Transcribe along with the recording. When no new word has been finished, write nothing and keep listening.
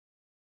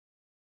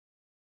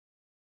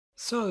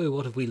So,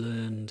 what have we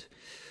learned?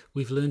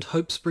 We've learned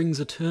hope springs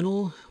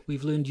eternal.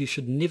 We've learned you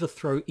should never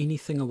throw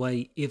anything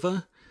away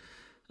ever.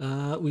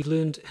 We've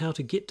learned how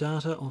to get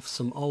data off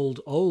some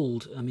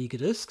old Amiga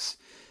disks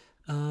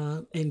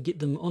and get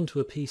them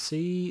onto a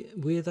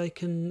PC where they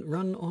can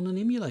run on an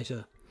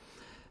emulator.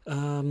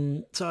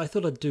 So I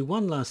thought I'd do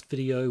one last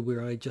video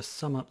where I just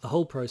sum up the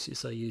whole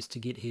process I used to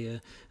get here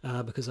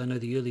because I know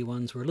the early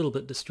ones were a little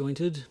bit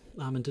disjointed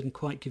and didn't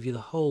quite give you the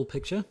whole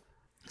picture.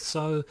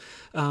 So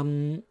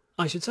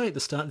I should say at the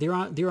start, there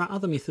are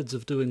other methods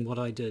of doing what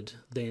I did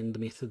than the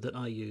method that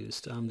I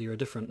used. There are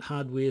different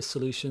hardware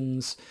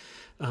solutions,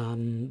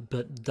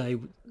 but they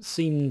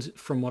seemed,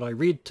 from what I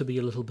read, to be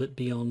a little bit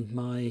beyond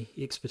my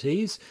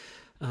expertise.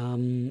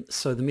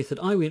 So the method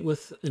I went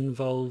with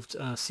involved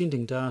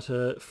sending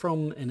data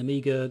from an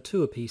Amiga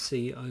to a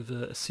PC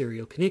over a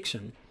serial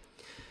connection.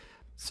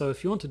 So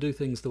if you want to do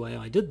things the way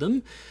I did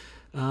them,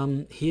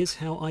 here's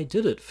how I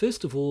did it.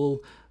 First of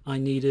all, I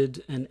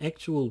needed an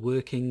actual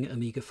working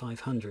Amiga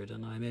 500,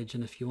 and I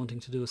imagine if you're wanting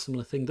to do a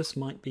similar thing, this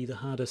might be the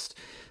hardest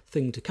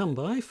thing to come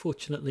by.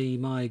 Fortunately,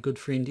 my good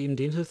friend M.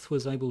 Dentith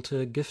was able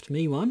to gift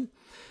me one.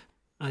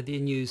 I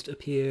then used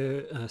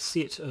a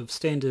set of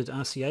standard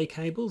RCA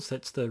cables,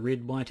 that's the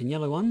red, white and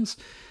yellow ones,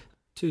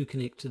 to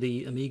connect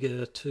the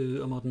Amiga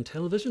to a modern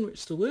television,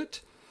 which still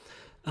worked.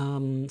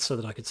 So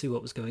that I could see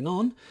what was going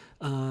on.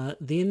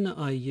 Then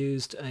I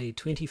used a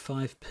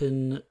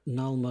 25-pin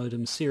null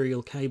modem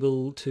serial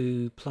cable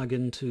to plug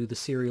into the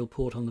serial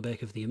port on the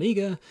back of the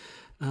Amiga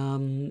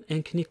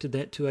and connected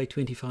that to a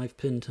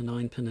 25-pin to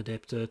 9-pin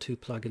adapter to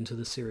plug into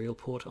the serial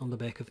port on the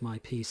back of my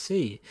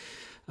PC.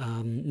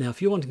 Now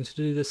if you're wanting to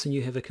do this and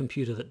you have a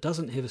computer that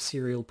doesn't have a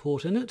serial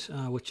port in it,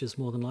 which is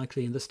more than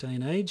likely in this day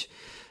and age,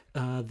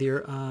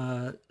 there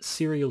are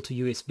serial to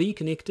USB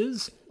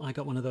connectors. I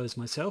got one of those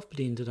myself, but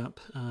ended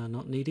up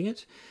not needing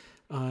it.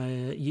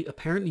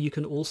 Apparently you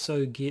can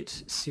also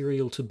get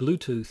serial to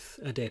Bluetooth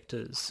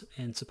adapters,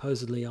 and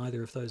supposedly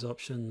either of those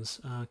options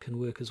can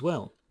work as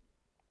well.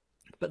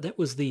 But that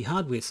was the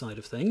hardware side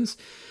of things.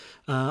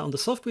 On the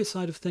software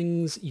side of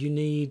things, you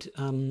need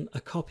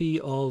a copy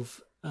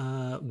of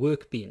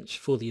Workbench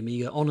for the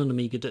Amiga on an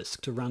Amiga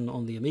disk to run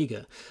on the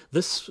Amiga.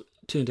 This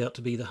turned out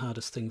to be the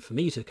hardest thing for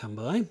me to come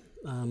by.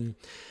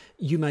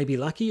 You may be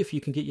lucky if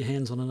you can get your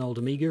hands on an old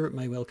Amiga. It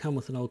may well come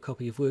with an old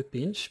copy of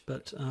Workbench,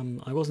 but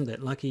I wasn't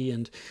that lucky,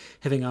 and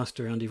having asked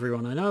around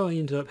everyone I know, I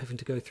ended up having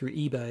to go through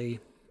eBay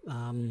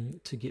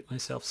to get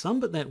myself some,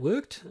 but that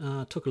worked.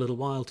 Took a little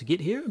while to get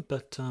here,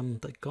 but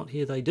they got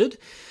here, they did.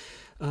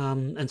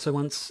 And so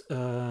once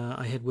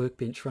I had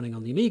Workbench running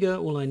on the Amiga,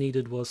 all I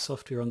needed was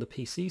software on the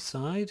PC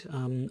side.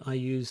 I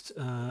used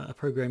a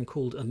program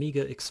called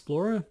Amiga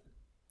Explorer,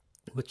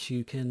 which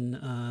you can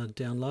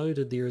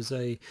download. There is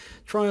a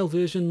trial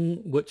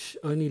version which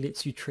only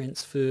lets you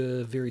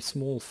transfer very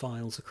small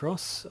files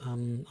across.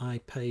 I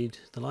paid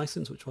the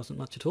license, which wasn't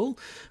much at all.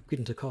 Get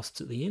into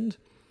costs at the end.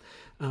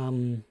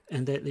 And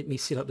that let me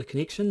set up the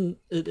connection.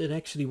 It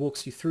actually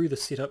walks you through the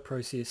setup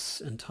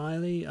process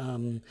entirely.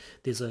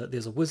 There's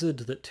a wizard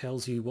that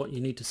tells you what you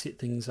need to set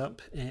things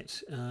up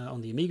at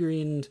on the Amiga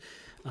end.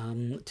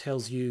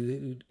 Tells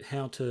you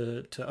how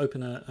to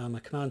open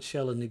a command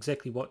shell and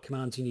exactly what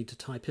commands you need to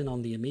type in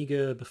on the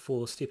Amiga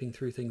before stepping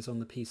through things on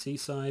the PC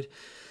side.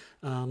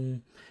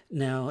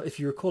 Now, if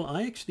you recall,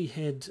 I actually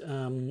had,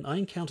 I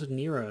encountered an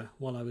error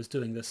while I was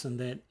doing this, and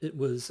that it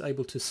was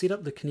able to set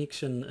up the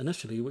connection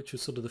initially, which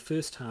was sort of the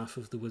first half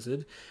of the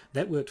wizard.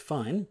 That worked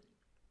fine.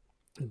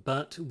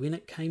 But when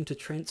it came to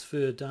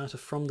transfer data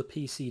from the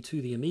PC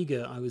to the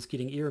Amiga, I was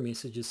getting error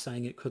messages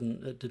saying it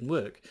didn't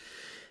work.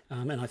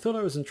 And I thought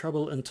I was in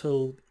trouble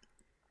until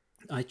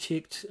I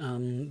checked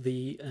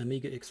the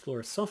Amiga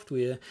Explorer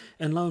software,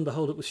 and lo and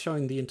behold, it was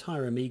showing the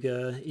entire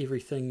Amiga,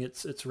 everything,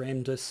 its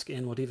RAM disk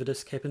and whatever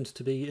disk happened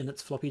to be in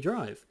its floppy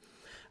drive.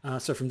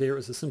 So from there it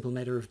was a simple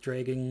matter of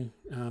dragging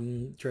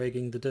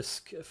the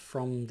disk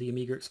from the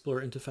Amiga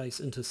Explorer interface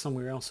into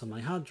somewhere else on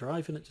my hard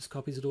drive, and it just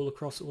copies it all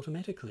across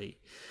automatically.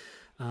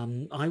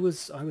 I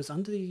was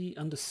under the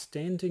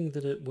understanding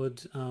that it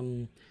would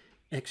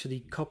actually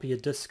copy a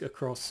disk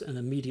across and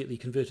immediately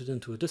convert it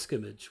into a disk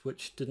image,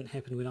 which didn't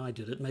happen when I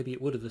did it. Maybe it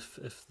would have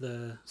if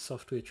the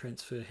software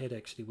transfer had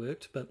actually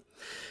worked, but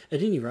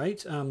at any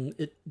rate,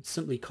 it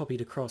simply copied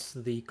across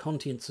the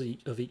contents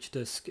of each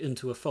disk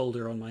into a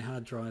folder on my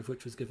hard drive,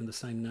 which was given the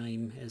same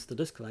name as the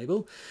disk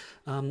label,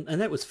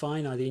 and that was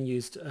fine. I then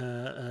used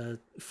a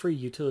free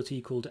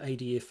utility called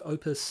ADF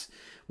Opus,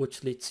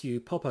 which lets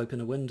you pop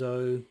open a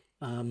window,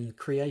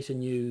 create a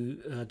new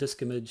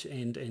disk image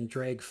and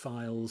drag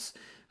files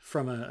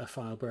from a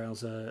file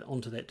browser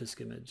onto that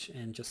disk image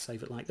and just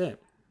save it like that.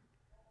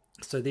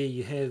 So there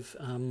you have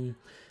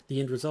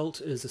the end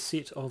result is a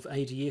set of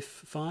ADF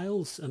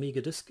files,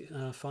 Amiga disk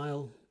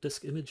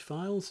image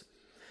files,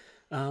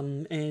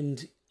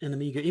 and an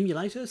Amiga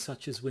emulator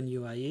such as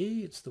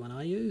WinUAE, it's the one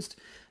I used,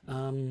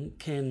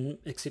 can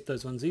accept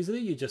those ones easily.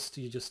 You just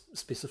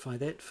specify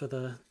that for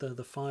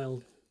the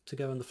file to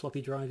go in the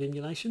floppy drive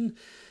emulation,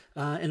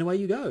 and away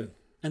you go.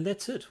 And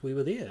that's it. We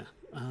were there.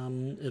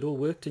 It all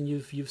worked, and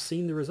you've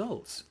seen the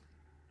results.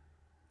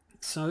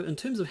 So in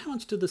terms of how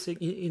much did this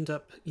end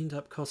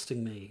up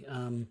costing me,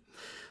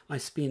 I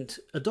spent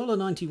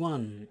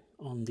 $1.91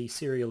 on the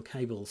serial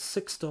cable,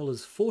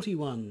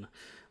 $6.41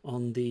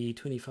 on the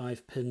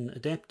 25-pin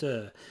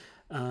adapter.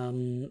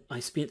 I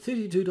spent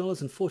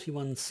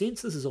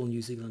 $32.41, this is all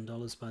New Zealand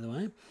dollars by the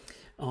way,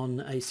 on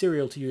a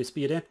serial to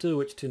USB adapter,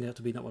 which turned out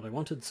to be not what I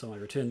wanted, so I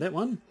returned that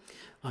one.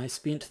 I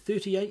spent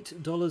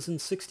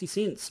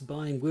 $38.60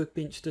 buying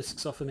workbench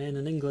discs off a man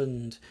in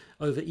England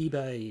over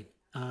eBay,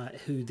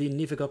 who then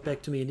never got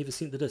back to me and never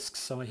sent the discs,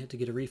 so I had to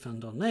get a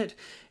refund on that,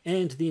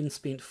 and then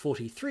spent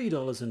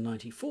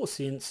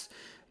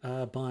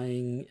 $43.94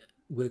 buying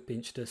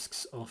workbench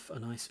discs off a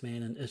nice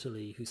man in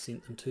Italy who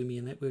sent them to me,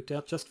 and that worked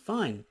out just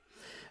fine.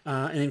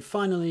 And then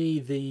finally,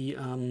 the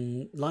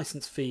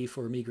license fee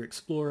for Amiga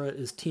Explorer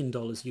is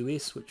 $10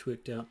 US, which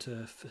worked out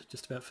to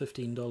just about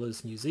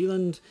 $15 New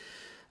Zealand.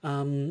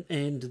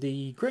 And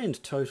the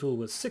grand total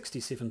was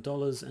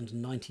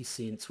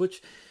 $67.90,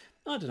 which,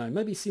 I don't know,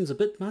 maybe seems a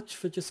bit much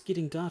for just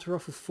getting data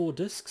off of 4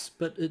 discs,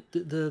 but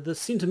the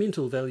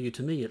sentimental value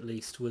to me at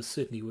least was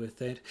certainly worth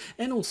that.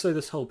 And also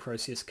this whole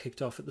process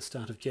kicked off at the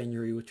start of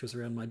January, which was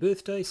around my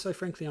birthday, so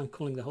frankly I'm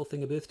calling the whole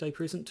thing a birthday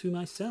present to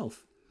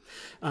myself.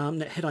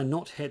 Had I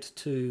not had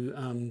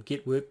to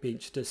get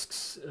workbench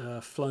discs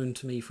flown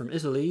to me from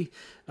Italy,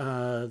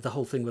 the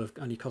whole thing would have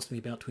only cost me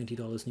about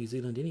 $20 New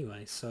Zealand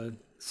anyway, so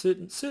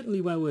certainly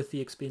well worth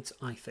the expense,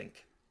 I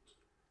think.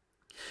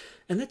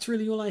 And that's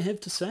really all I have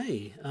to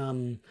say.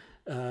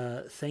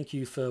 Thank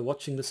you for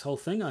watching this whole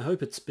thing. I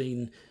hope it's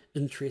been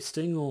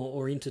interesting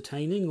or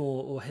entertaining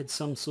or had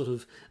some sort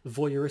of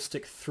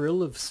voyeuristic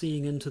thrill of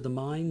seeing into the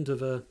mind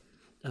of a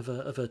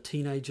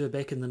teenager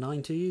back in the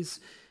 90s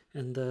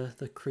and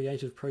the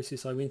creative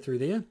process I went through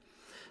there.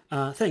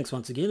 Thanks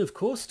once again, of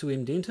course, to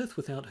M. Dentith,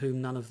 without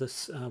whom none of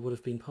this would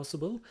have been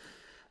possible.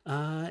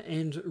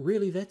 And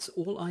really that's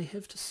all I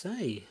have to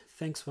say.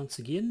 Thanks once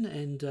again,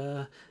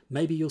 and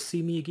maybe you'll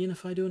see me again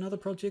if I do another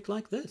project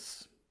like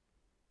this.